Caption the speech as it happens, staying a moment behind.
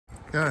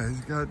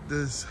Guys, got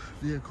this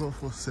vehicle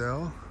for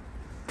sale,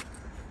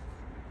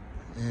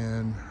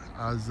 and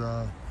as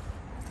of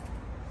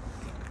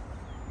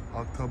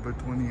October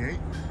 28th,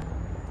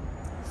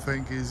 I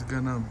think it's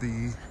gonna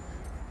be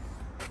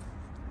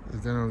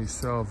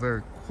sell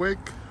very quick.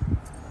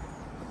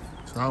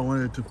 So I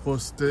wanted to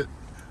post it.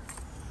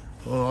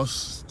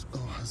 Has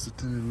the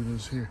tinted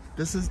windows here.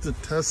 This is the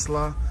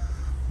Tesla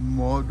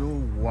Model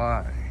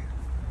Y.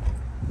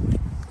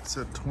 It's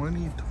a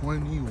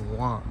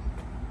 2021.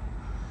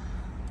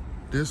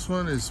 This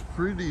one is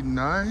pretty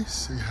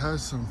nice. It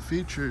has some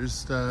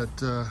features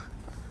that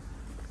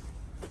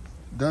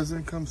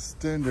doesn't come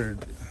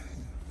standard.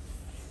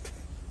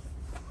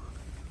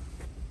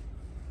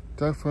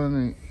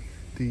 Definitely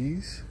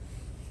these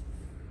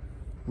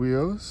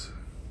wheels.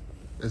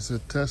 It's a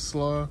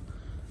Tesla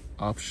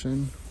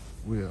option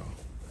wheel.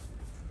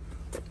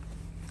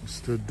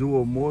 It's the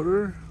dual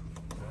motor,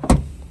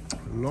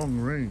 long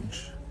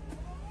range.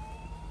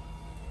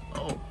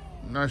 Oh,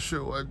 not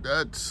sure what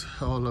that's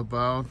all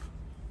about,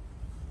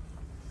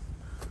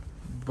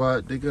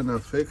 but they're gonna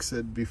fix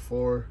it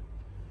before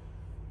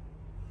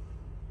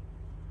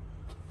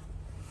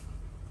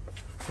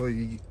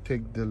you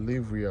take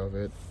delivery of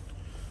it.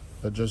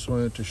 I just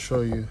wanted to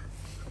show you.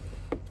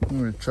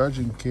 The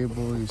charging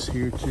cable is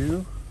here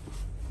too.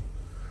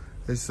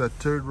 It's a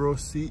third row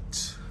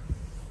seat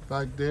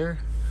back there.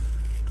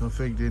 Don't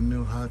think they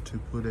knew how to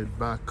put it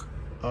back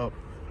up.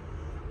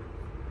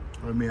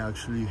 Let me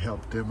actually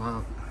help them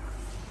out.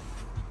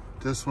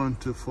 This one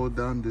to fold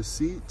down the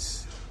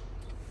seats.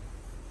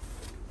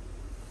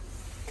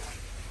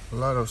 A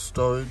lot of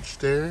storage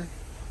there.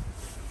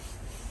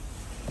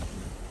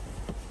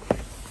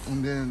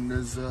 And then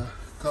there's a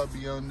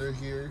cubby under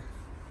here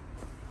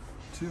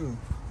too.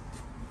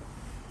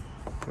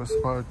 Press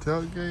power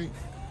tailgate.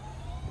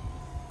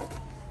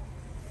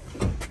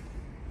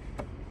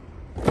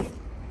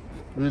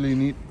 Really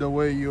neat the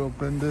way you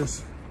open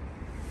this.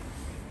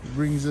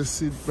 Brings the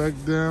seat back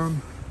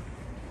down.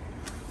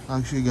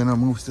 Actually gonna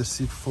move the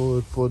seat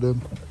forward for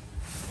them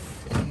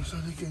so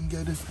they can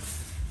get it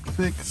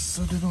fixed,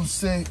 so they don't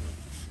say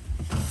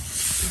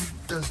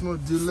there's no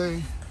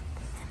delay.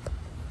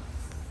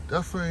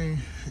 Definitely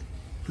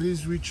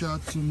please reach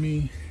out to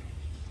me.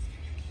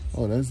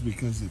 Oh, that's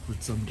because they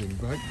put something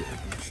back there.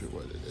 I'm not sure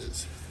what it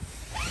is.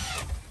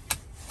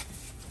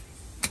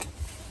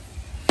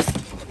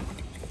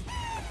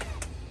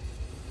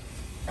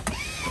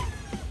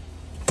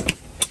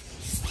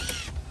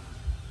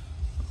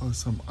 Or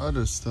some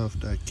other stuff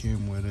that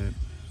came with it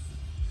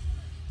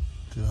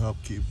to help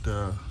keep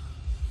the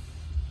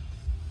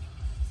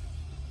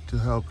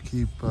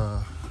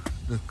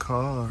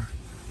car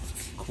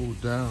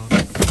cooled down.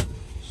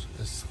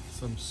 There's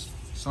some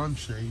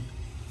sunshade.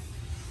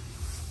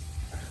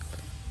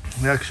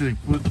 We actually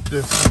put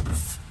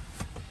this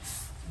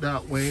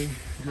that way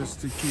just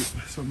to keep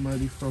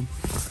somebody from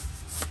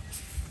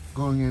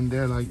going in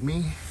there like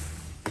me.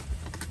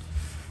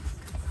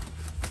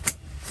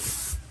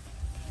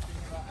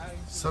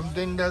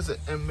 Something that's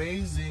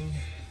amazing,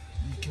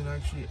 you can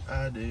actually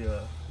add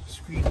a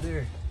screen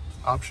there,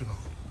 optional.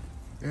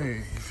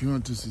 Hey, if you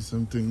want to see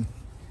something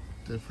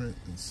different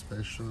and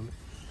special,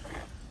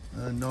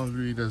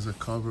 normally there's a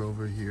cover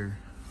over here.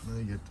 Now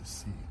you get to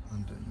see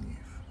underneath.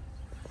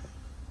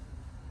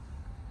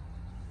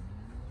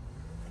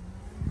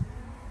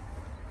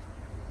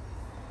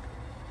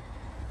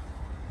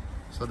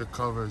 So the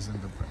cover is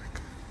in the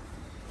back.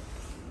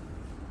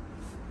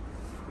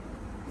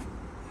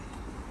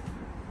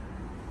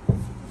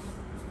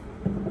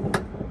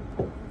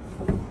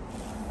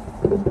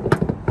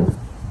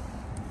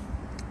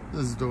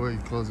 This is the way you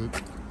close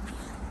it.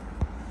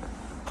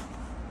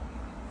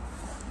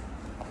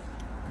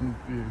 New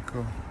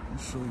vehicle. I'll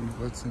show you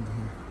what's in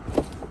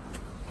here.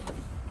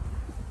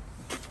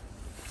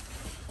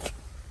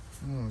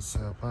 I'm gonna say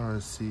a power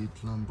seat,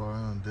 lumbar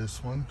on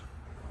this one.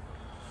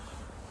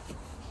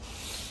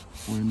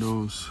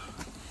 Windows.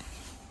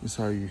 This is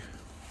how you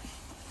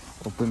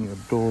open your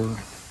door.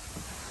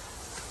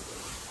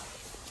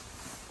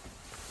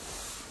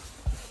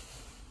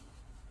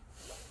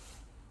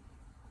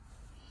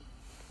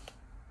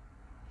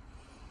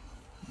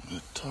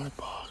 The tie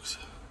box.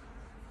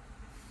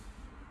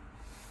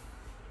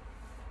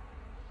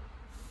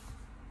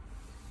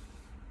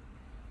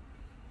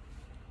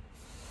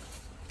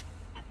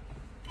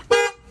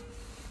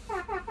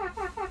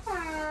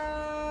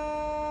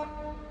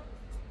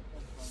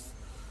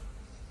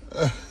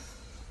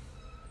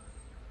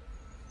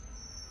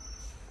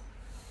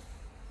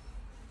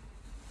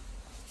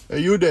 Are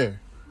you there?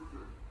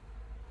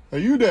 Are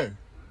you there?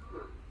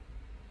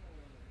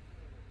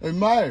 Hey,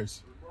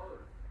 Myers.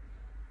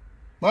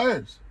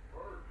 Myers.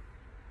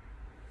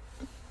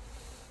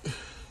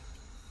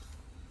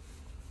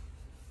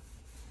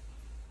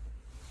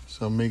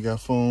 Some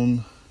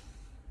megaphone.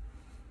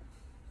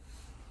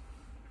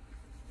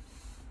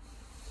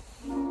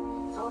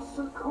 Toss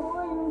a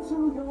coin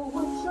to your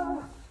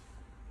witcher.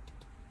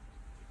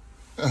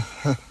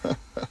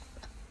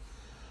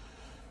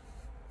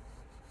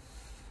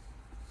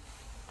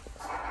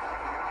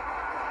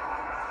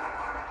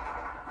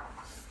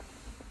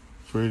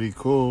 pretty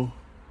cool.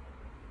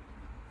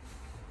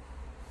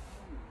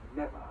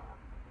 Never.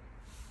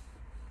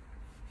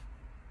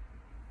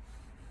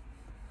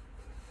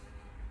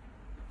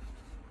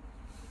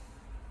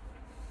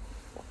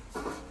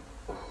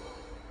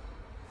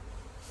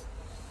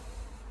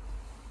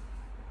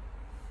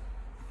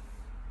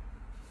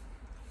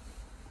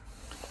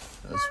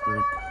 That's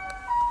pretty cool.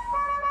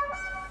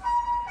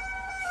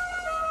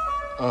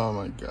 Oh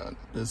my god,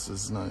 this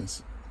is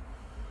nice.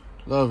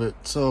 Love it.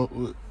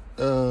 So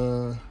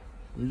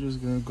we're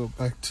just gonna go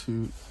back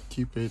to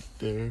keep it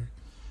there,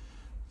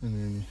 and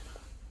then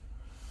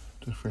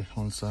different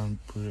once I'm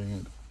putting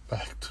it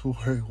back to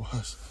where it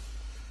was.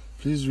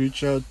 Please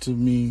reach out to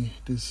me.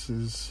 This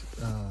is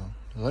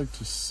I'd like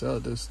to sell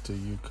this to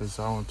you because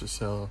I want to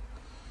sell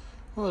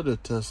all the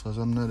Teslas.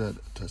 I'm not at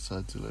a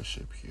Tesla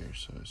dealership here,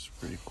 so it's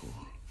pretty cool.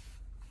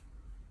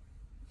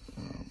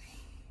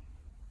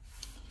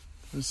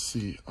 Let's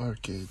see,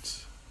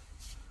 arcades.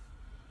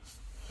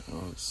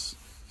 Oh,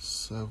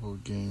 several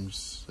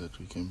games that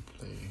we can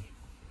play.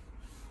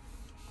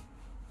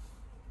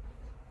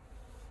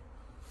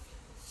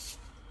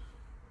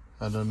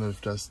 I don't know if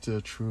that's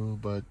still true,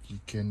 but you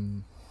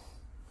can,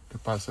 the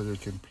passenger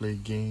can play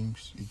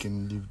games. You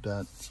can leave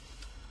that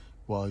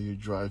while you're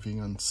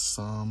driving on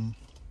some,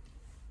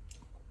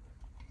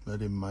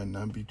 but it might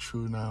not be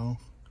true now.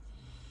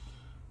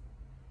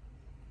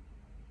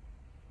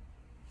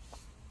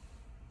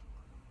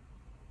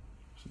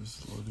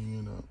 Just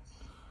loading it up.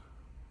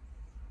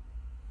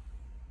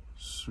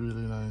 It's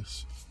really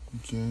nice. You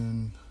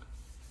can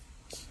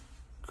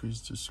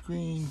increase the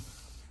screen.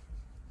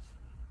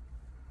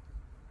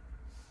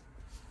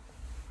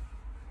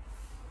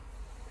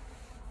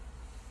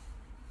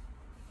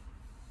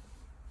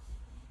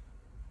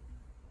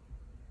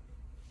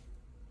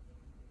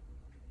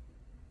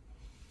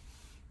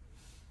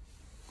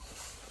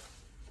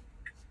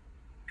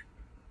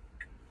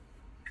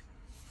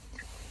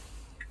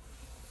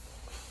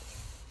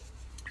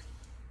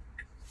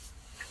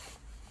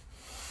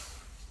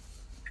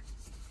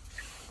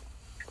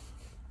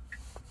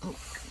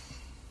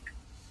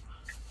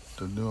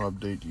 The new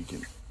update, you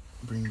can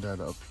bring that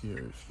up here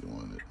if you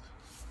want it.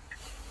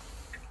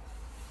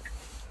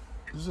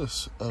 This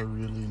is a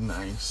really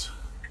nice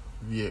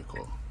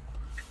vehicle.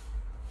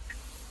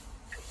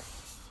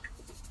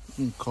 You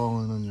can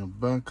call in on your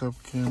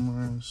backup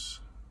cameras,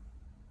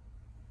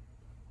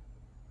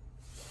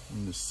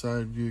 and the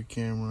side view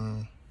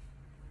camera,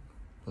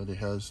 but it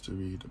has to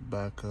be the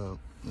backup.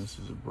 This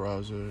is a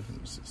browser,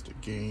 this is the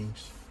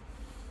games.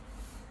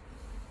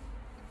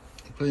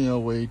 Plenty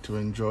of way to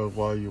enjoy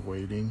while you're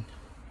waiting.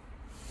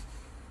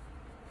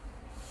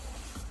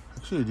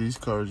 Actually, these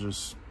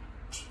cars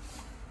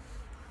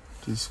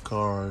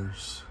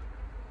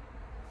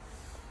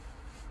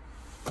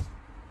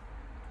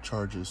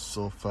charges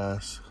so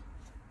fast.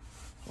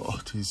 All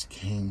these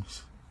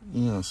games,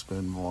 you're gonna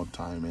spend more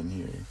time in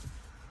here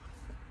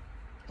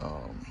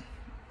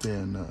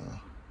than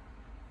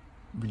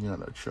being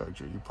at a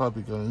charger. You're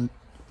probably gonna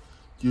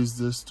use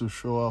this to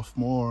show off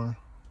more.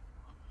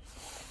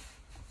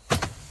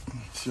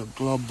 It's your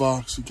glove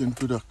box. You can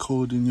put a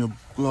code in your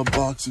glove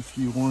box if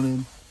you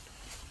wanted.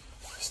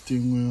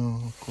 Steering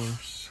wheel, of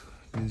course,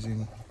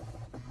 using.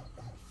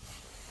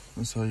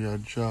 That's how you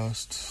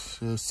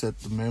adjust. You set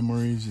the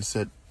memories. You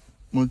set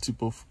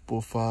multiple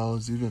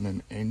profiles, even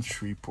an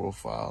entry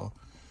profile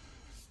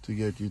to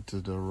get you to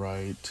the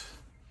right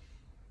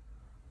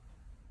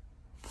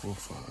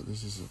profile.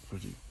 This is a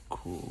pretty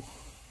cool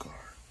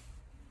car.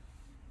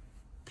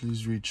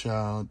 Please reach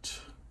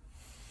out.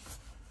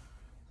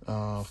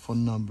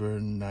 Phone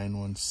number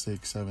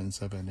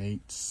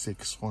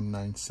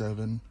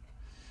 916-778-6197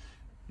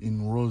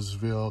 in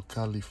Roseville,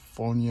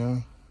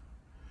 California.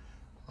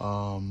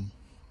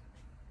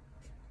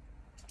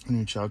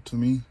 Reach out to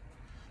me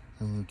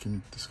and we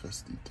can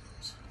discuss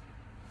details.